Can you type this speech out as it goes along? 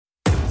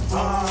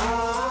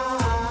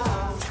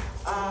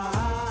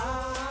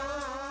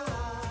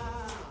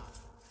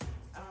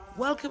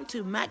Welcome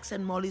to Max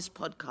and Molly's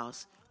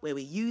podcast, where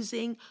we're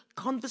using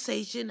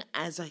conversation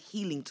as a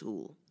healing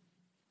tool.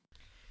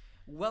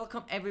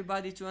 Welcome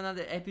everybody to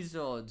another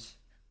episode.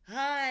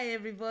 Hi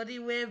everybody,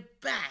 we're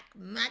back,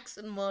 Max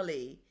and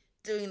Molly,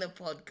 doing the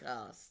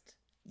podcast.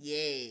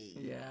 Yay!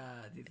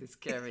 Yeah, this is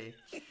scary.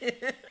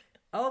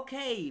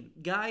 Okay,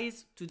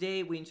 guys,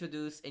 today we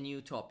introduce a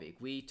new topic.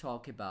 We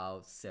talk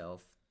about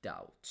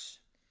self-doubt.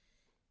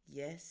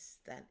 Yes,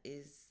 that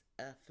is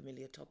a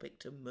familiar topic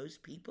to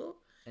most people.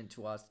 And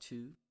to us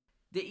too.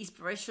 The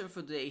inspiration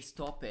for today's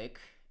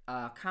topic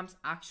comes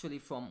actually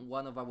from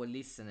one of our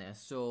listeners.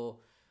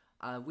 So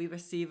we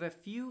received a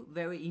few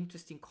very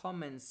interesting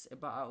comments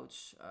about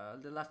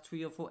the last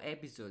 3 or 4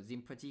 episodes.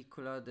 In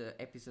particular, the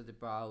episode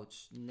about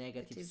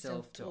negative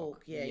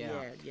self-talk.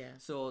 Yeah.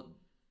 So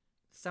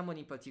someone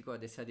in particular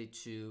decided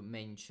to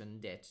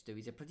mention that there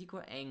is a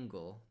particular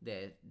angle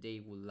that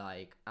they would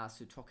like us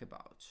to talk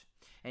about,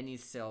 and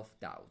it's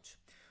self-doubt.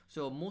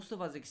 So most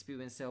of us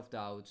experience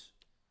self-doubt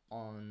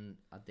on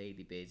a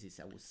daily basis,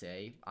 I would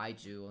say. I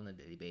do on a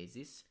daily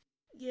basis.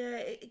 Yeah,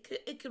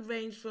 it could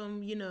range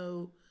from,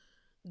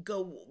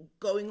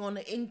 going on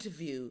an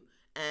interview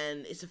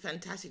and it's a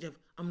fantastic job.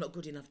 I'm not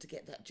good enough to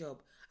get that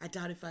job. I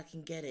doubt if I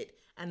can get it.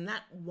 And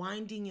that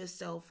winding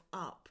yourself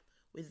up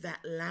with that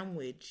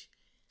language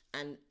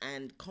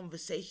and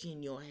conversation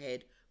in your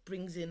head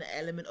brings in an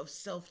element of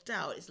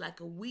self-doubt. It's like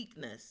a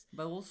weakness.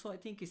 But also I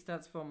think it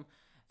starts from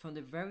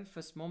the very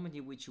first moment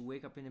in which you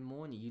wake up in the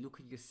morning. You look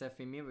at yourself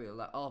in the mirror, you're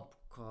like, oh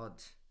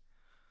God,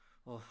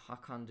 oh, I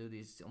can't do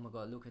this. Oh my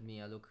God, look at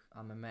me,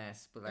 I'm a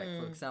mess. But like,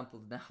 for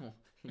example, now,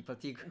 in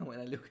particular, when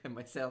I look at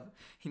myself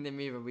in the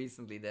mirror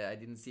recently, that I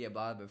didn't see a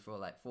barber for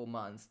like 4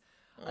 months.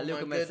 I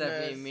look at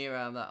myself in the mirror,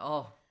 I'm like,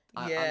 oh,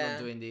 I'm not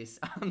doing this.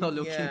 I'm not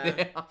looking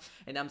there.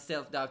 And I'm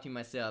self-doubting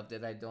myself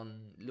that I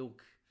don't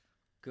look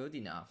good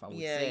enough, I would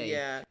say.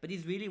 Yeah. But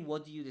it's really,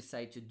 what do you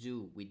decide to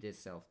do with this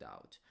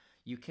self-doubt?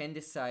 You can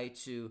decide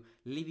to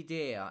leave it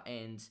there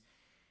and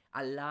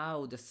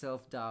allow the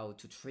self-doubt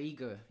to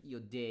trigger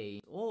your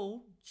day,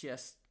 or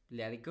just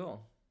let it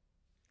go.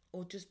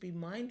 Or just be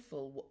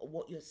mindful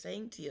what you're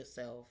saying to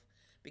yourself.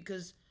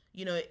 Because,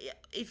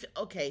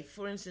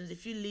 for instance,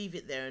 if you leave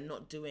it there and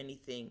not do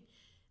anything,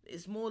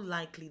 it's more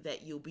likely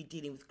that you'll be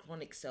dealing with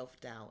chronic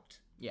self-doubt.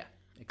 Yeah,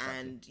 exactly.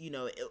 And,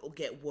 it will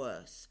get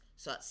worse.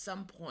 So at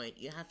some point,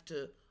 you have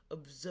to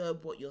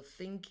observe what you're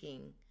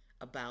thinking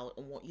about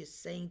and what you're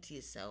saying to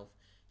yourself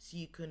so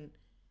you can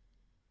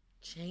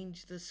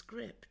change the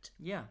script.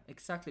 Yeah,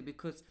 exactly,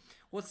 because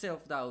what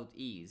self-doubt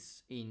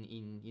is,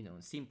 in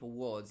simple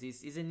words,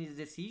 is an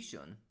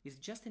indecision. It's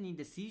just an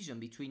indecision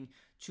between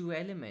two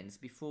elements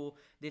before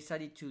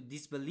deciding to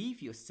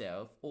disbelieve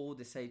yourself or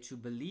decide to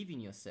believe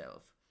in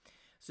yourself.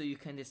 So you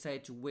can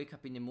decide to wake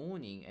up in the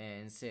morning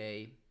and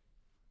say,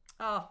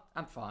 oh,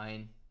 I'm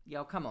fine.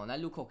 Yeah, come on, I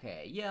look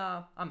okay.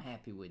 Yeah, I'm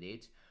happy with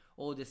it.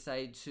 Or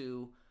decide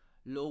to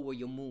lower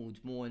your mood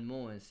more and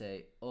more and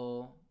say,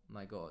 oh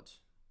my God,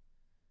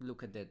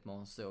 look at that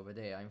monster over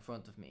there in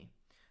front of me.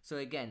 So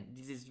again,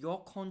 this is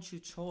your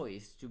conscious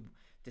choice to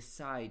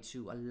decide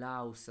to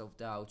allow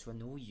self-doubt to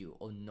annoy you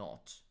or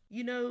not.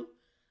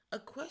 A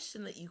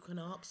question that you can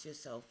ask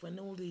yourself when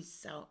all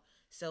these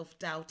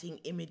self-doubting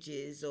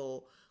images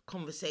or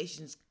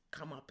conversations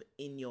come up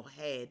in your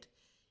head,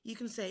 you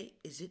can say,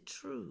 is it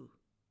true?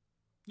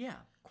 Yeah,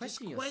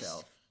 question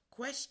yourself.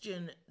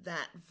 Question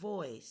that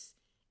voice.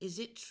 Is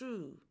it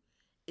true?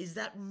 Is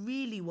that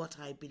really what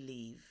I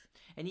believe?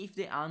 And if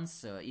the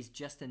answer is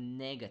just a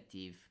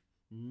negative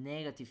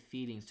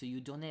feeling, so you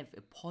don't have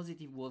a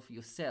positive word for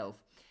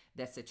yourself,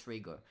 that's a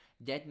trigger.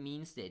 That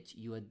means that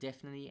you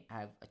definitely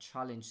have a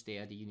challenge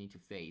there that you need to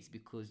face,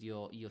 because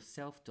your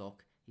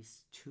self-talk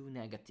is too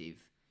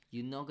negative.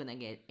 You're not going to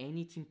get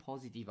anything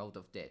positive out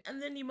of that. And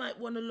then you might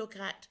want to look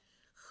at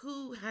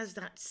who has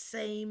that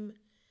same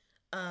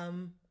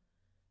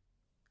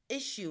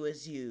issue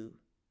as you.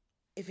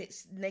 If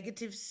it's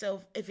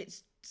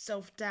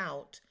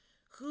self-doubt,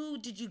 who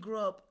did you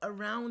grow up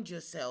around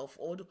yourself,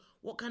 or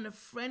what kind of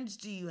friends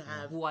do you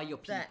have? Who are your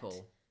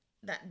people?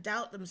 That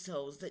doubt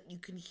themselves, that you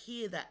can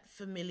hear that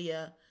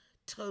familiar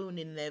tone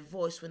in their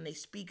voice when they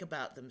speak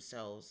about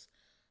themselves.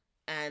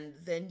 And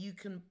then you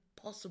can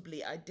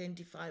possibly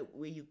identify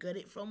where you get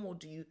it from, or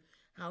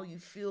how you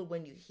feel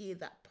when you hear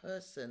that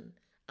person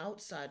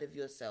outside of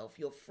yourself,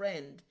 your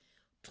friend,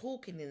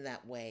 talking in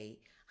that way.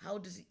 How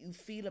does you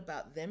feel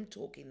about them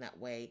talking that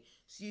way?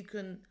 So you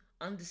can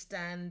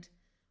understand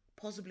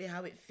possibly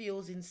how it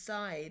feels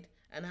inside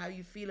and how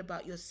you feel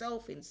about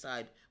yourself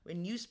inside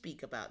when you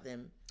speak about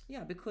them.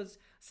 Yeah, because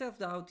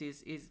self-doubt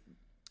is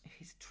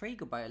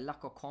triggered by a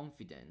lack of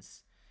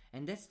confidence.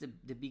 And that's the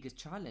biggest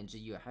challenge that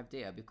you have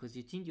there, because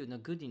you think you're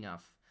not good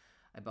enough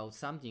about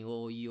something,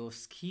 or your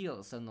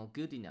skills are not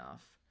good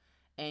enough.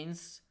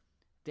 Hence,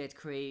 that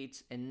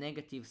creates a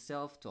negative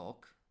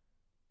self-talk,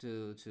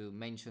 to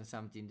mention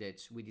something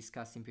that we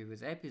discussed in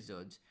previous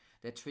episodes,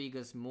 that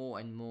triggers more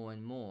and more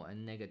and more a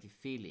negative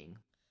feeling.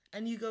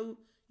 And you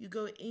you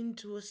go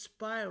into a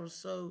spiral.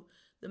 So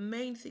the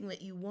main thing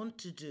that you want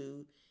to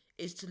do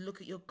is to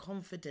look at your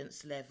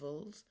confidence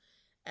levels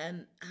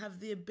and have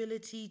the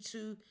ability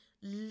to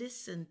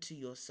listen to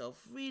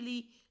yourself.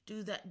 Really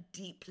do that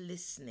deep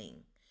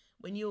listening.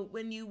 When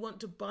you want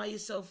to buy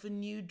yourself a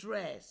new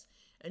dress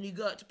and you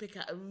go out to pick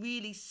out a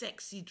really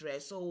sexy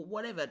dress or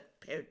whatever,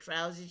 pair of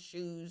trousers,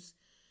 shoes,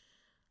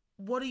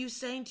 what are you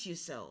saying to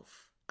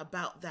yourself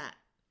about that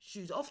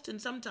shoes? Often,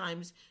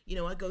 sometimes,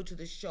 I go to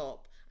the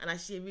shop and I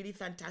see a really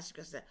fantastic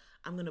dress that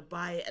I'm going to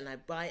buy it, and I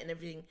buy it and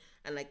everything,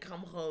 and I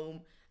come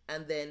home,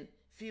 and then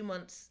a few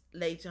months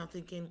later I'm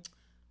thinking,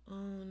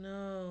 oh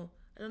no,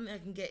 I don't think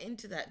I can get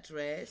into that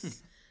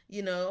dress.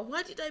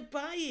 Why did I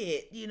buy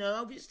it? It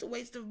was just a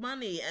waste of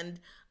money. And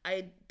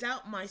I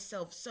doubt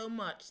myself so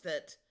much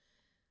that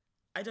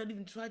I don't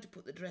even try to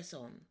put the dress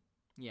on.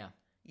 Yeah.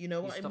 You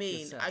know what I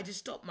mean? Yourself. I just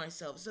stop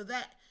myself. So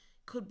that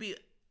could be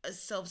a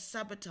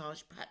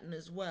self-sabotage pattern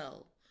as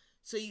well.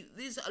 So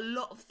there's a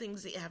lot of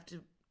things that you have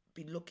to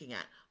be looking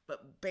at.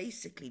 But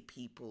basically,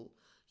 people,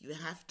 you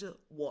have to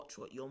watch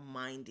what your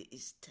mind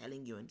is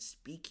telling you and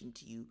speaking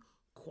to you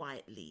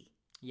quietly.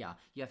 Yeah,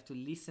 you have to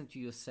listen to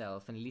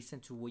yourself and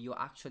listen to what you're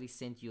actually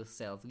saying to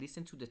yourself.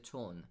 Listen to the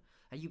tone.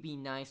 Are you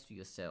being nice to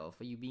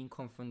yourself? Are you being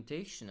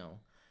confrontational?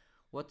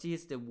 What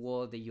is the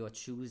word that you're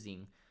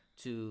choosing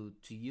to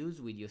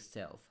use with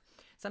yourself?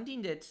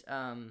 Something that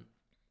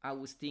I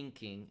was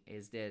thinking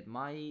is that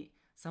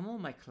some of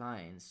my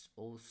clients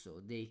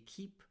also, they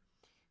keep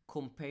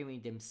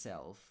comparing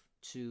themselves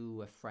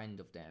to a friend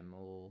of them,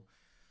 or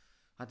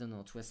I don't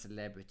know, to a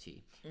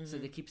celebrity. Mm-hmm. So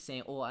they keep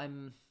saying, oh,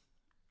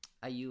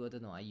 are you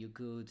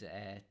good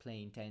at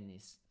playing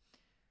tennis?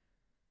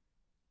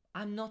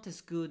 I'm not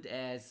as good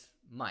as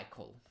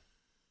Michael.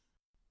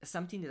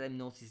 Something that I'm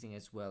noticing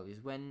as well is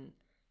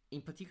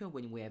in particular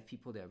when we have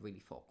people that are really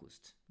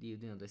focused, they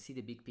see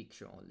the big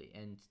picture only,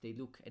 and they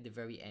look at the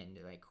very end,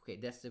 they're like, okay,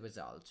 that's the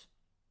result.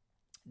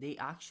 They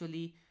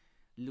actually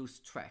lose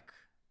track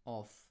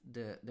of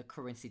the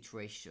current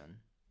situation.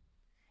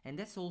 And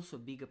that's also a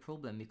bigger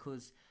problem,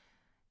 because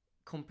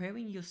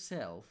comparing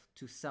yourself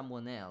to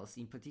someone else,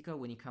 in particular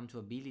when it comes to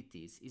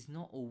abilities, is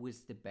not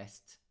always the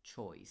best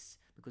choice,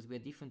 because we're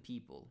different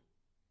people.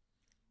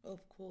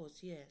 Of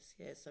course, yes.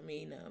 I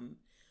mean,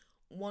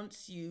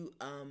 once you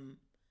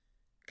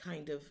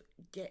kind of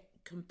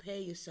compare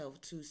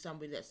yourself to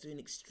somebody that's doing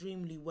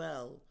extremely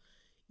well,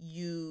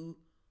 you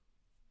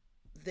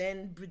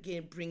then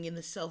bring in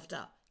the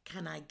self-doubt.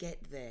 Can I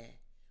get there?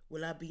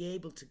 Will I be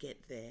able to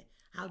get there?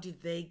 How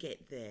did they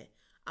get there?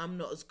 I'm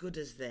not as good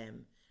as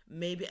them.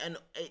 Maybe, and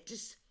it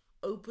just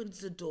opens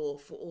the door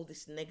for all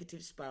this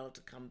negative spiral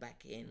to come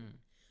back in.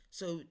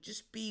 So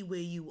just be where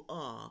you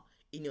are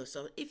in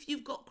yourself. If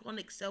you've got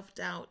chronic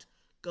self-doubt,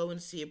 go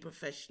and see a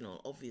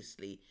professional,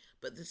 obviously.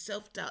 But the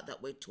self-doubt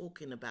that we're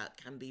talking about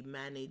can be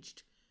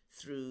managed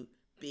through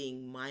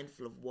being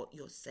mindful of what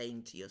you're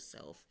saying to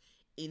yourself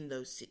in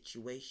those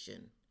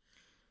situations.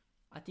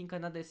 I think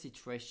another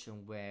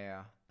situation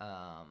where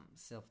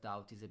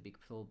self-doubt is a big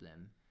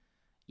problem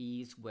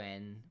is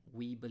when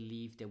we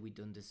believe that we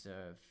don't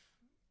deserve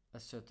a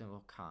certain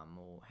outcome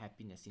or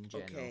happiness in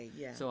general. Okay,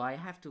 yeah. So I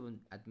have to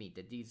admit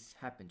that this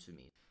happened to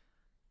me.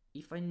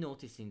 If I'm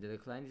noticing that the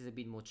client is a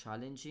bit more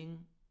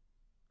challenging,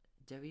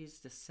 there is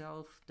the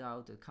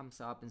self-doubt that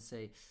comes up and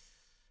say,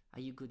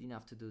 are you good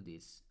enough to do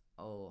this?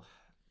 Oh,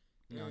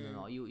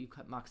 no, you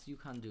can't, Max, you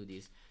can't do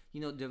this.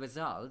 The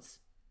results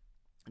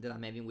that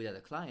I'm having with other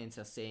clients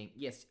are saying,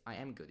 yes, I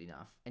am good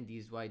enough, and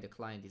this is why the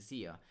client is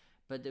here.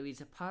 But there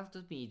is a part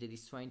of me that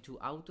is trying to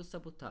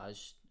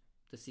auto-sabotage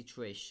the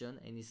situation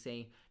and is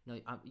saying, no,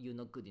 you're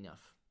not good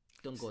enough.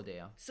 Don't go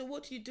there. So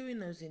what do you do in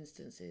those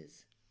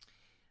instances?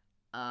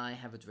 I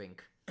have a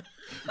drink.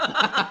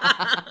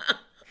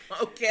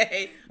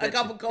 Okay, a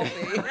cup of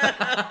coffee.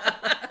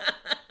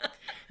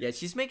 Yeah,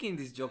 she's making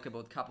this joke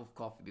about cup of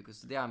coffee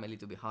because today I'm a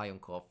little bit high on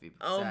coffee.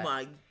 Oh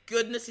my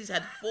goodness, he's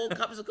had 4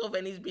 cups of coffee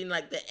and he's been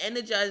like the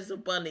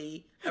Energizer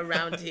Bunny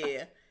around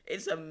here.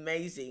 It's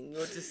amazing.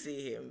 Good to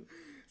see him.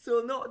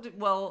 So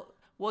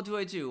what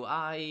do?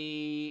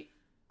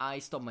 I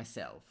stop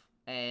myself,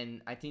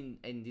 and I think,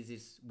 and this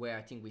is where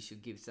I think we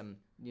should give some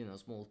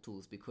small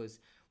tools, because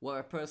what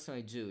I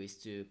personally do is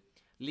to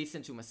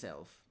listen to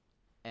myself,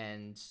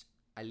 and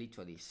I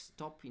literally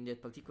stop in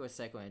that particular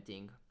second and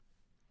think,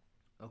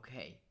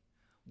 okay,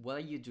 what are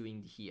you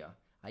doing here?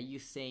 Are you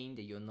saying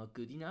that you're not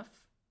good enough?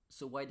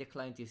 So why the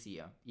client is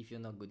here if you're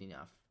not good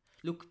enough?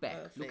 Look back.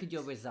 Perfect. Look at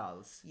your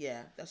results.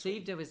 Yeah, so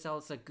if the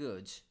results are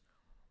good,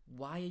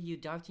 why are you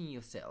doubting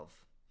yourself?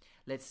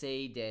 Let's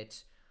say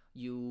that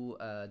you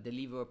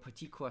deliver a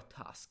particular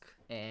task,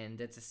 and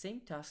that's the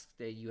same task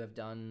that you have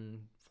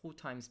done 4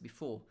 times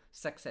before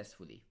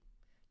successfully.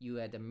 You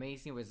had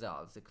amazing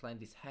results. The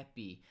client is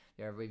happy.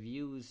 There are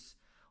reviews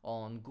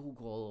on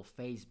Google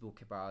or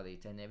Facebook about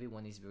it, and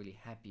everyone is really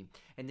happy.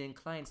 And then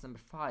client number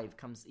 5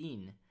 comes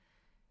in.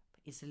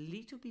 It's a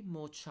little bit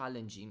more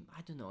challenging.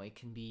 I don't know, it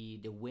can be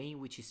the way in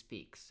which he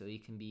speaks. So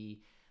it can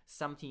be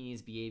something in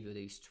his behavior that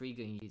is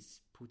triggering,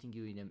 is putting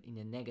you in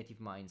a negative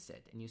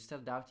mindset, and you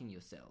start doubting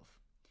yourself.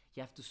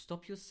 You have to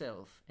stop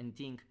yourself and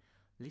think,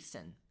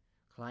 listen,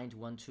 client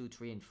 1, 2,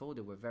 3, and 4,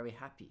 they were very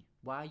happy.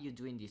 Why are you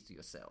doing this to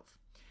yourself?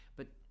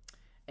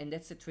 And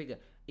that's a trigger.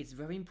 It's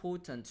very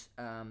important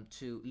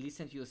to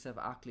listen to yourself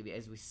actively,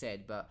 as we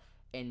said,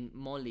 and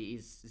Molly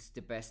is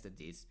the best at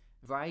this.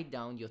 Write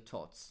down your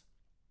thoughts,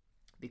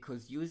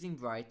 because using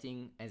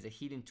writing as a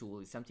healing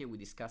tool is something we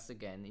discussed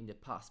again in the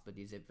past, but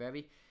it's a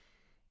very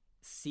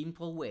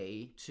simple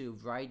way to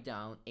write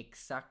down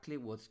exactly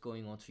what's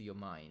going on through your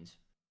mind.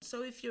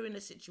 So if you're in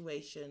a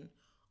situation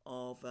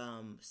of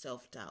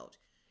self-doubt,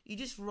 you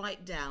just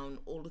write down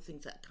all the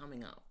things that are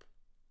coming up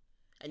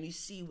and you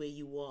see where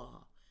you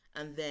are.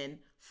 And then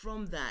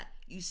from that,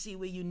 you see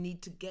where you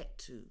need to get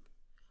to.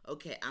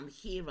 Okay, I'm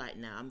here right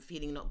now. I'm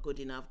feeling not good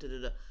enough.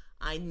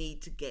 I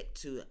need to get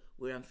to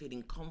where I'm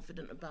feeling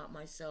confident about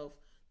myself,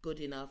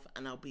 good enough,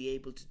 and I'll be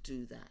able to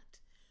do that.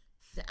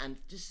 And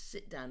just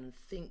sit down and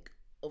think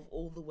of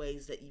all the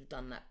ways that you've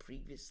done that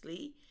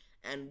previously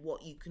and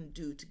what you can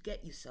do to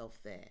get yourself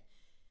there.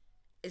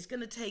 It's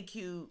going to take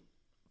you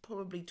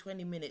probably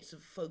 20 minutes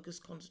of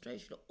focused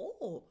concentration,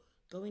 or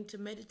go into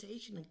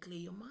meditation and clear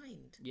your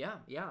mind. Yeah,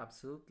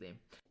 absolutely.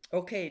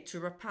 Okay, to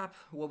wrap up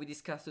what we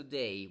discussed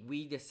today,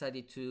 we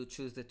decided to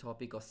choose the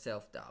topic of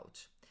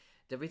self-doubt.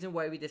 The reason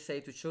why we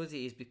decided to choose it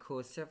is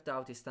because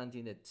self-doubt is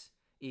something that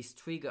is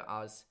trigger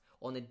us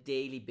on a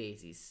daily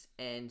basis.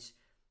 And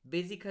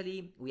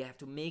basically, we have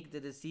to make the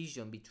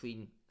decision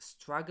between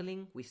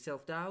struggling with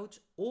self-doubt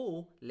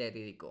or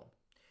letting it go.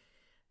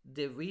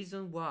 The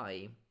reason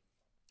why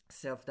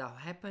self-doubt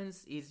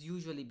happens is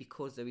usually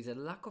because there is a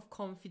lack of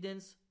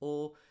confidence,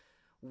 or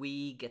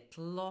we get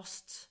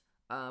lost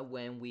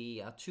when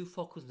we are too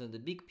focused on the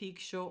big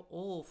picture,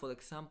 or for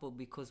example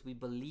because we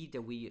believe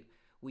that we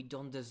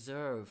don't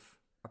deserve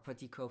a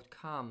particular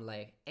outcome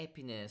like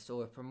happiness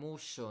or a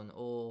promotion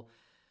or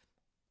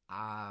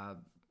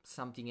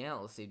something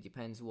else. It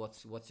depends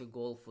what's your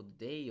goal for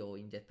the day or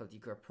in that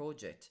particular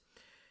project.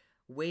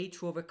 Way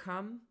to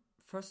overcome: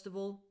 first of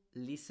all,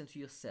 listen to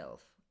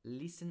yourself.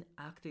 Listen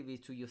actively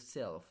to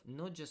yourself,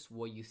 not just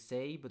what you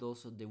say, but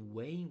also the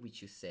way in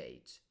which you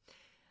say it.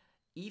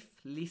 If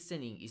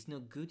listening is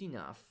not good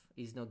enough,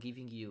 is not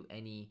giving you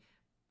any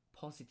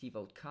positive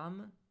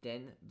outcome,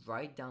 then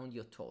write down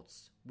your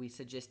thoughts. We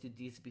suggested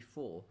this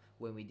before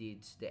when we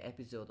did the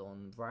episode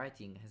on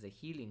writing as a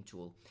healing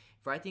tool.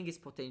 Writing is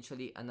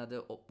potentially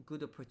another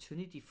good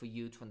opportunity for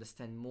you to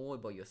understand more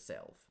about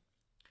yourself.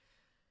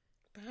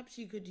 Perhaps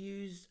you could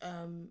use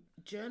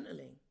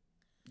journaling.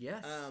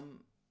 Yes.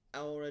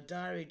 Or a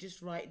diary.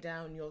 Just write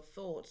down your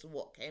thoughts and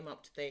what came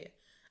up today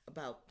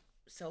about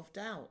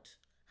self-doubt.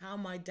 How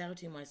am I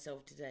doubting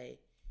myself today?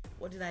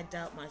 What did I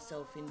doubt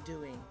myself in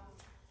doing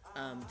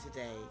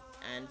today?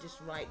 And just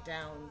write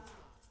down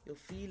your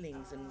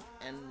feelings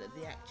and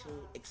the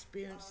actual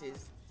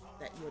experiences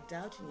that you're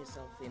doubting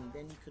yourself in.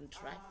 Then you can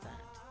track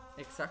that.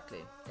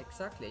 Exactly.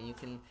 And you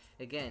can,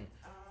 again,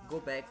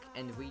 go back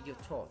and read your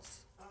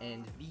thoughts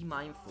and be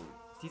mindful.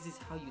 This is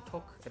how you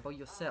talk about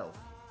yourself.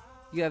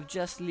 You have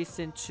just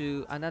listened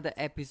to another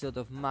episode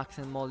of Max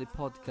and Molly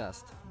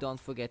podcast. Don't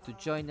forget to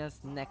join us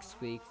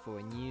next week for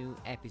a new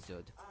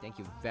episode. Thank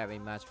you very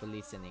much for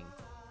listening.